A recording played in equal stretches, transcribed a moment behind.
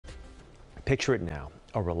Picture it now.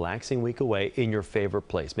 A relaxing week away in your favorite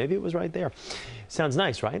place. Maybe it was right there. Sounds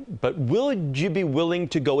nice, right? But would you be willing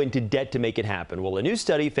to go into debt to make it happen? Well, a new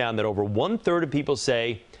study found that over 1/3 of people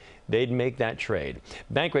say they'd make that trade.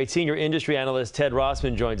 Bankrate senior industry analyst Ted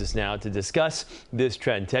Rossman joins us now to discuss this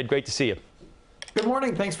trend. Ted, great to see you. Good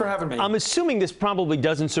morning. Thanks for having me. I'm assuming this probably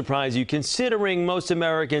doesn't surprise you, considering most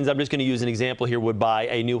Americans, I'm just going to use an example here, would buy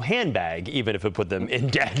a new handbag, even if it put them in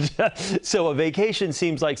debt. So a vacation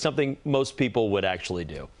seems like something most people would actually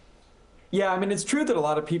do. Yeah, I mean, it's true that a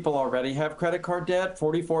lot of people already have credit card debt.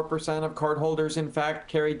 44% of cardholders, in fact,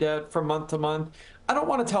 carry debt from month to month. I don't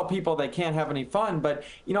want to tell people they can't have any fun, but,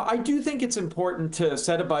 I do think it's important to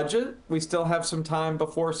set a budget. We still have some time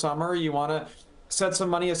before summer. You want to set some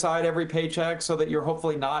money aside every paycheck so that you're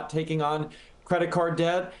hopefully not taking on credit card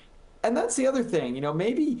debt. And that's the other thing,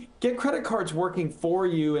 maybe get credit cards working for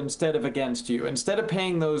you instead of against you. Instead of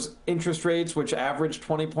paying those interest rates, which average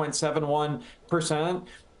 20.71%,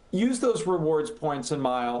 use those rewards points and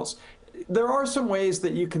miles. There are some ways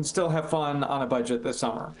that you can still have fun on a budget this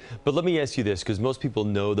summer. But let me ask you this, because most people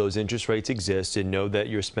know those interest rates exist and know that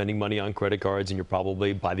you're spending money on credit cards, and you're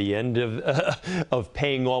probably, by the end of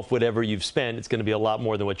paying off whatever you've spent, it's going to be a lot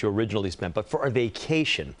more than what you originally spent. But for a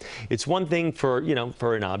vacation, it's one thing for,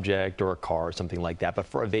 for an object or a car or something like that. But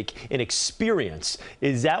for an experience,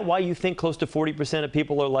 is that why you think close to 40% of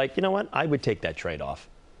people are like, you know what, I would take that trade-off?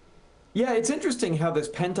 Yeah, it's interesting how this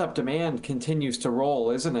pent-up demand continues to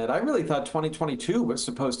roll, isn't it? I really thought 2022 was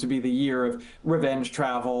supposed to be the year of revenge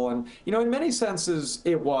travel. And, in many senses,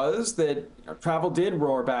 it was that travel did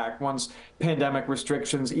roar back once pandemic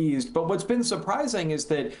restrictions eased. But what's been surprising is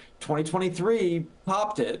that 2023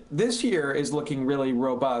 topped it. This year is looking really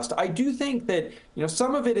robust. I do think that,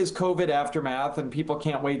 some of it is COVID aftermath and people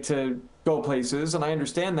can't wait to go places, and I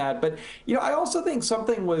understand that. But, I also think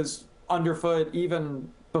something was underfoot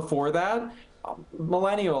even before that.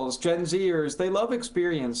 Millennials, Gen Zers, they love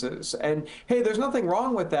experiences. And hey, there's nothing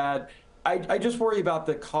wrong with that. I just worry about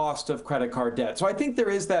the cost of credit card debt. So I think there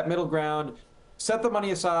is that middle ground. Set the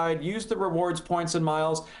money aside, use the rewards points and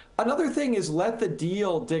miles. Another thing is let the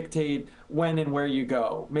deal dictate when and where you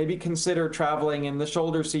go. Maybe consider traveling in the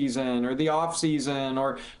shoulder season or the off season,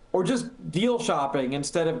 or just deal shopping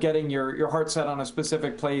instead of getting your heart set on a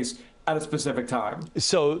specific place at a specific time.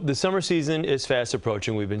 So the summer season is fast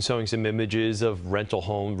approaching. We've been showing some images of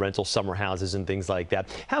rental summer houses and things like that.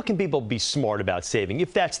 How can people be smart about saving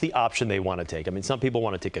if that's the option they want to take? I mean, some people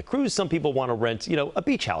want to take a cruise, some people want to rent, a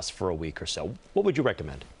beach house for a week or so. What would you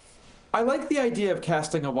recommend? I like the idea of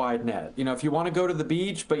casting a wide net. If you want to go to the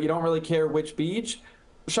beach, but you don't really care which beach,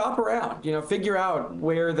 shop around, figure out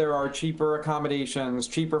where there are cheaper accommodations,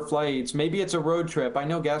 cheaper flights. Maybe it's a road trip. I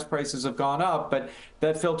know gas prices have gone up, but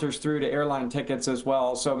that filters through to airline tickets as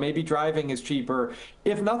well. So maybe driving is cheaper.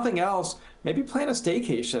 If nothing else, maybe plan a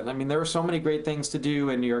staycation. I mean, there are so many great things to do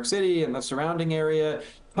in New York City and the surrounding area.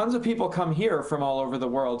 Tons of people come here from all over the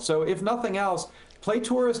world. So if nothing else, play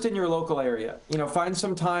tourist in your local area. Find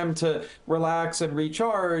some time to relax and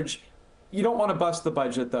recharge. You don't want to bust the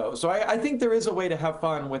budget, though. So I think there is a way to have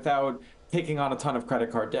fun without taking on a ton of credit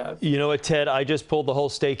card debt. You know what, Ted? I just pulled the whole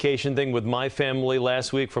staycation thing with my family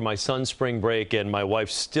last week for my son's spring break, and my wife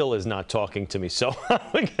still is not talking to me. So,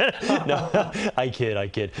 no, I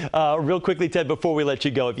kid. Real quickly, Ted, before we let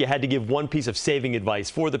you go, if you had to give one piece of saving advice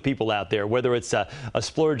for the people out there, whether it's a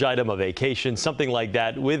splurge item, a vacation, something like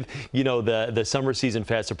that, with, the summer season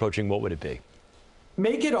fast approaching, what would it be?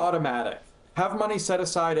 Make it automatic. Have money set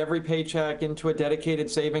aside every paycheck into a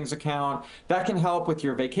dedicated savings account. That can help with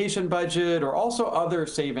your vacation budget or also other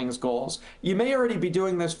savings goals. You may already be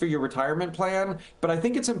doing this for your retirement plan, but I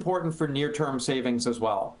think it's important for near-term savings as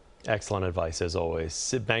well. Excellent advice, as always.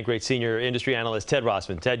 Bankrate senior industry analyst Ted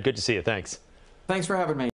Rossman. Ted, good to see you. Thanks. Thanks for having me.